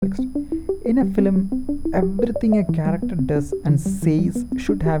Context. In a film, everything a character does and says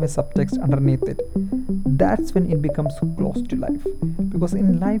should have a subtext underneath it. That's when it becomes close to life. Because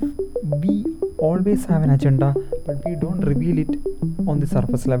in life, we always have an agenda, but we don't reveal it on the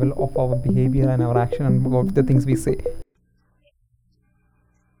surface level of our behavior and our action and about the things we say.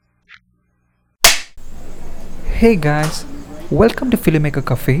 Hey guys, welcome to Filmmaker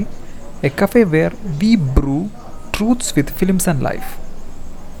Cafe, a cafe where we brew truths with films and life.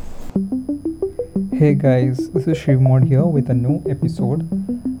 Hey guys, this is Shiv Mod here with a new episode,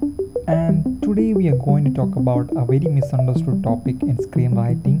 and today we are going to talk about a very misunderstood topic in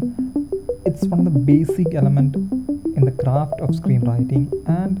screenwriting. It's one of the basic element in the craft of screenwriting,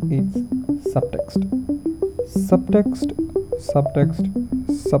 and it's subtext. Subtext, subtext,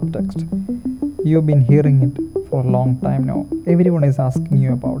 subtext. You've been hearing it for a long time now. Everyone is asking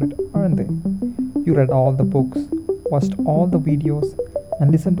you about it, aren't they? You read all the books, watched all the videos,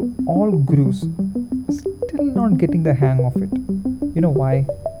 and listened to all gurus, still not getting the hang of it. You know why?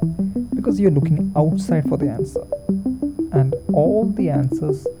 Because you're looking outside for the answer. And all the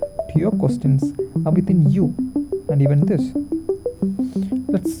answers to your questions are within you and even this.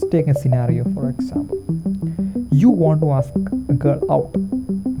 Let's take a scenario for example. You want to ask a girl out,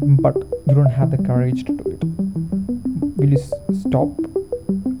 but you don't have the courage to do it. Will you stop?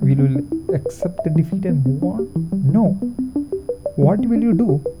 Will you accept the defeat and move on? No. What will you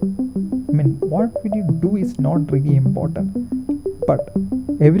do? What will you do is not really important, but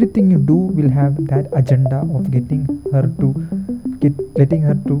everything you do will have that agenda of letting her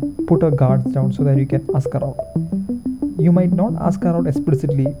to put her guards down so that you can ask her out. You might not ask her out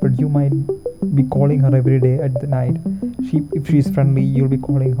explicitly, but you might be calling her every day at the night. If she is friendly, you'll be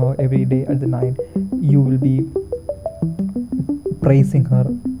calling her every day at the night. You will be praising her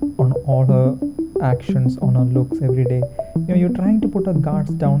on all her actions, on her looks every day. You're trying to put her guards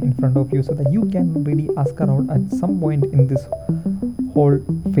down in front of you so that you can really ask her out at some point in this whole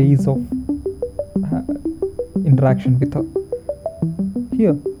phase of interaction with her.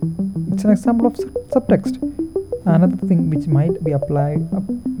 Here, it's an example of subtext. Another thing which might be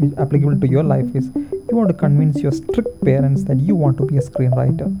applicable to your life is you want to convince your strict parents that you want to be a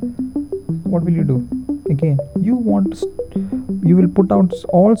screenwriter. What will you do? Again, you will put out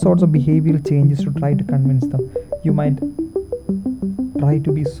all sorts of behavioral changes to try to convince them. You might try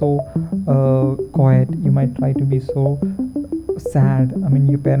to be so quiet. You might try to be so sad.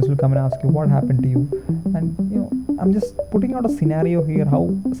 Your parents will come and ask you what happened to you, and I'm just putting out a scenario here how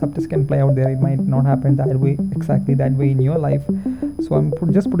subtext can play out there. It might not happen exactly that way in your life, so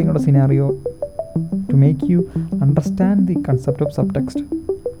I'm just putting out a scenario to make you understand the concept of subtext,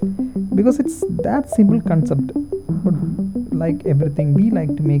 because it's that simple concept, but like everything, we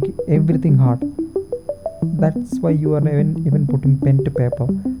like to make everything hard. That's why you are even putting pen to paper.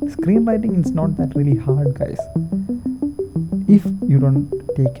 Screenwriting is not that really hard, guys. If you don't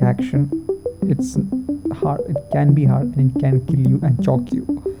take action, it's hard. It can be hard and it can kill you and choke you.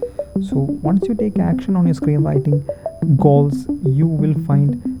 So once you take action on your screenwriting goals, you will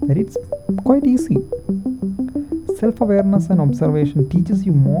find that it's quite easy. Self-awareness and observation teaches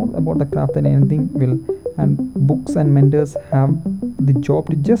you more about the craft than anything will, and books and mentors have the job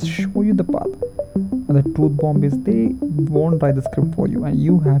to just show you the path. And the truth bomb is they won't write the script for you, and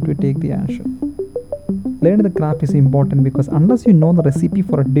you have to take the action. Learning the craft is important because unless you know the recipe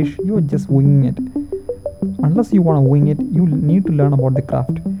for a dish, you're just winging it. Unless you want to wing it, you need to learn about the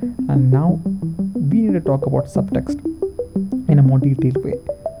craft. And now we need to talk about subtext in a more detailed way.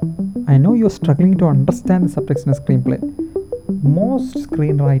 I know you're struggling to understand the subtext in a screenplay. Most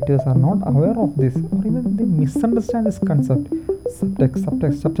screenwriters are not aware of this, or even they misunderstand this concept.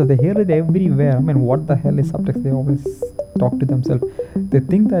 Subtext. They hear it everywhere. What the hell is subtext? They always talk to themselves. They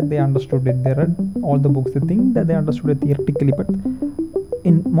think that they understood it. They read all the books. They think that they understood it theoretically, but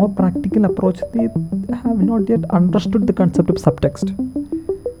in more practical approach, they have not yet understood the concept of subtext.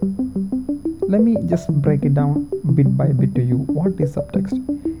 Let me just break it down bit by bit to you. What is subtext?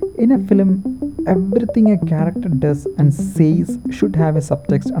 In a film, everything a character does and says should have a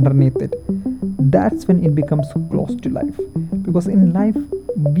subtext underneath it. That's when it becomes close to life. Because in life,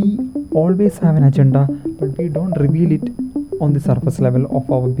 we always have an agenda, but we don't reveal it on the surface level of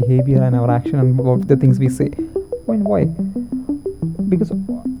our behavior and our action and about the things we say. Why? Because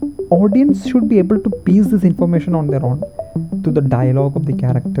audience should be able to piece this information on their own through the dialogue of the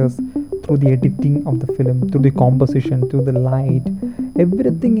characters, through the editing of the film, through the composition, through the light.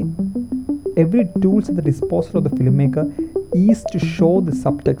 Every tools at the disposal of the filmmaker is to show the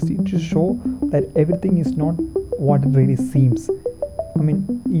subtext, to show that everything is not what it really seems.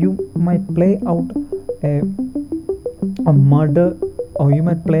 You might play out a murder or you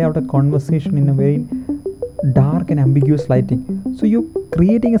might play out a conversation in a very dark and ambiguous lighting. So you're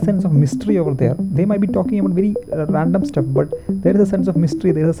creating a sense of mystery over there. They might be talking about very random stuff, but there is a sense of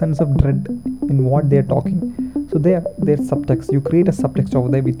mystery, there is a sense of dread in what they're talking. So there's subtext. You create a subtext over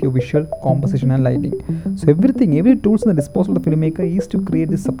there with your visual composition and lighting. So every tools in the disposal of the filmmaker is to create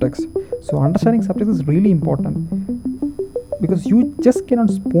this subtext. So understanding subtext is really important, because you just cannot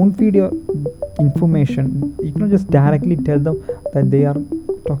spoon feed your information. You cannot just directly tell them that they are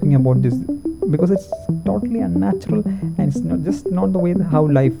talking about this, because it's totally unnatural, and it's not the way how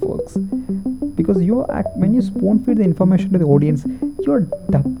life works. Because when you spoon feed the information to the audience, you're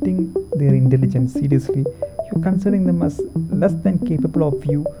doubting their intelligence. Seriously, you're considering them as less than capable of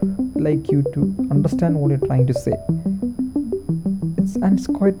you, like you, to understand what you're trying to say.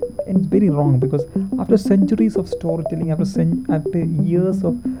 It's very wrong, because after centuries of storytelling, after years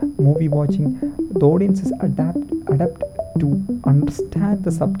of movie watching, the audiences adapt to understand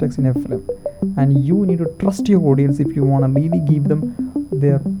the subtext in a film, and you need to trust your audience if you want to really give them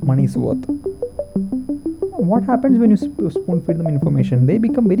their money's worth. What happens when you spoon feed them information? They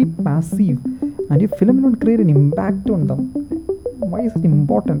become very passive, and your film will not create an impact on them. Why is it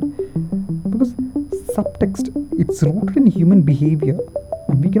important? Because subtext, it's rooted in human behavior,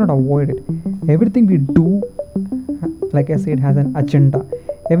 and we cannot avoid it. Everything we do, like I said, has an agenda.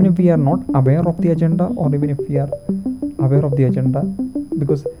 Even if we are not aware of the agenda, or even if we are aware of the agenda,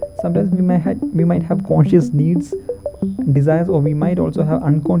 because sometimes we might have conscious needs, desires, or we might also have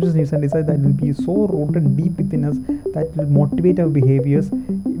unconscious needs and desires that will be so rooted deep within us that will motivate our behaviors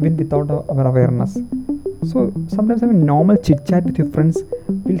even without our awareness. So sometimes having normal chit chat with your friends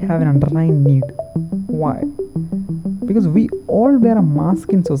will have an underlying need. Why? Because we all wear a mask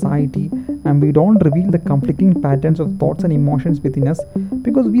in society, and we don't reveal the conflicting patterns of thoughts and emotions within us,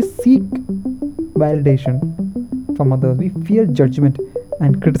 because we seek validation from others. We fear judgment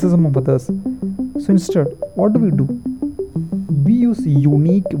and criticism of others. So instead, what do? We use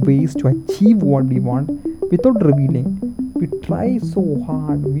unique ways to achieve what we want without revealing. We try so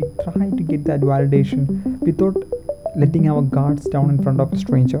hard, we try to get that validation without letting our guards down in front of a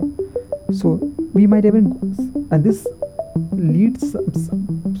stranger. So we might even, and this leads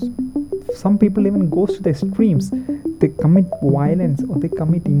some people even goes to the extremes. They commit violence, or they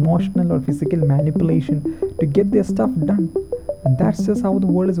commit emotional or physical manipulation to get their stuff done. And that's just how the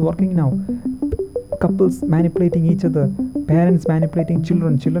world is working now. Couples manipulating each other, parents manipulating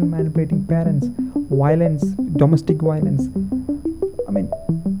children, children manipulating parents, violence, domestic violence. I mean,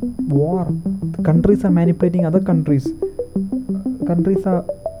 war. Countries are manipulating other countries. Countries are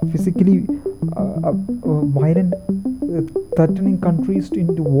physically violent, threatening countries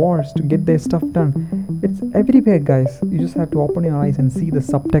into wars to get their stuff done. It's everywhere, guys. You just have to open your eyes and see the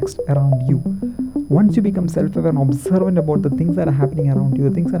subtext around you. Once you become self-aware and observant about the things that are happening around you,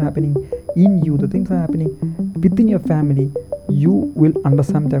 the things that are happening in you, the things that are happening within your family, you will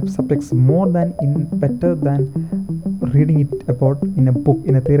understand that subtext better than reading it about in a book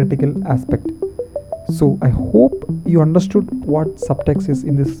in a theoretical aspect. So I hope you understood what subtext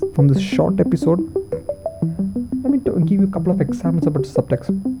is from this short episode. Let me give you a couple of examples about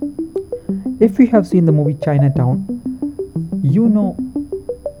subtext. If you have seen the movie Chinatown, you know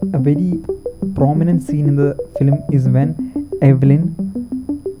a very prominent scene in the film is when Evelyn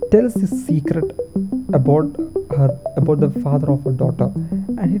tells his secret about the father of her daughter,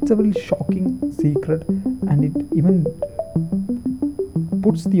 and it's a very shocking secret, and it even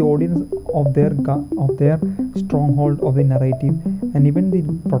puts the audience of their stronghold of the narrative, and even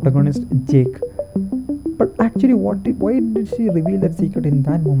the protagonist Jake. But actually, why did she reveal that secret in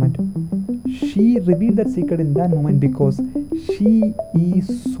that moment? She revealed that secret in that moment because she is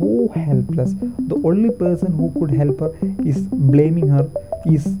so helpless. The only person who could help her is blaming her,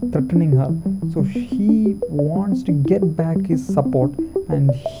 is threatening her. So she wants to get back his support,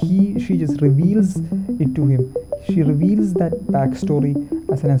 and she just reveals it to him. She reveals that backstory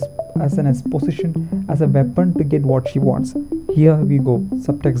as an exposition, as a weapon to get what she wants. Here we go,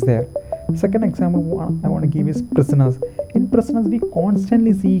 subtext there. Second example I want to give is Prisoners. In Prisoners, we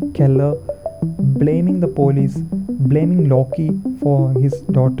constantly see Keller blaming the police, blaming Loki for his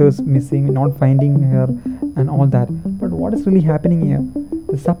daughter's missing, not finding her, and all that. But what is really happening here?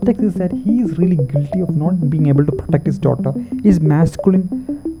 The subtext is that he is really guilty of not being able to protect his daughter. His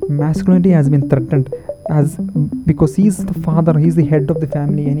masculinity has been threatened because he's the father, he's the head of the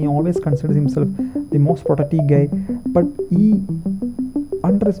family, and he always considers himself the most protective guy. But he,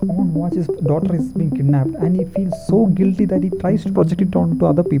 under his own watch, his daughter is being kidnapped, and he feels so guilty that he tries to project it onto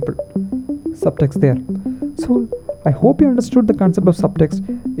other people. Subtext there. So I hope you understood the concept of subtext.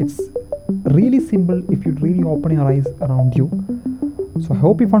 It's really simple if you really open your eyes around you. So I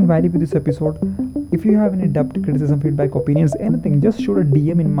hope you found value with this episode. If you have any doubt, criticism, feedback, opinions, anything, just shoot a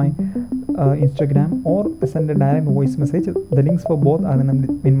DM in my Instagram or send a direct voice message. The links for both are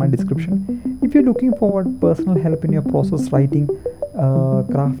in my description. If you're looking forward personal help in your process writing,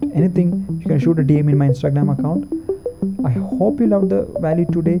 craft, anything, you can shoot a DM in my Instagram account. I hope you loved the value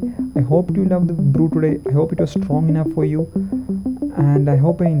today. I hope you loved the brew today. I hope it was strong enough for you, and I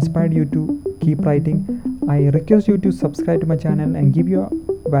hope I inspired you to keep writing. I request you to subscribe to my channel and give your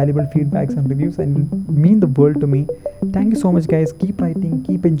valuable feedbacks and reviews, and mean the world to me. Thank you so much, guys. Keep writing,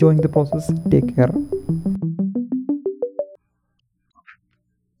 keep enjoying the process. Take care.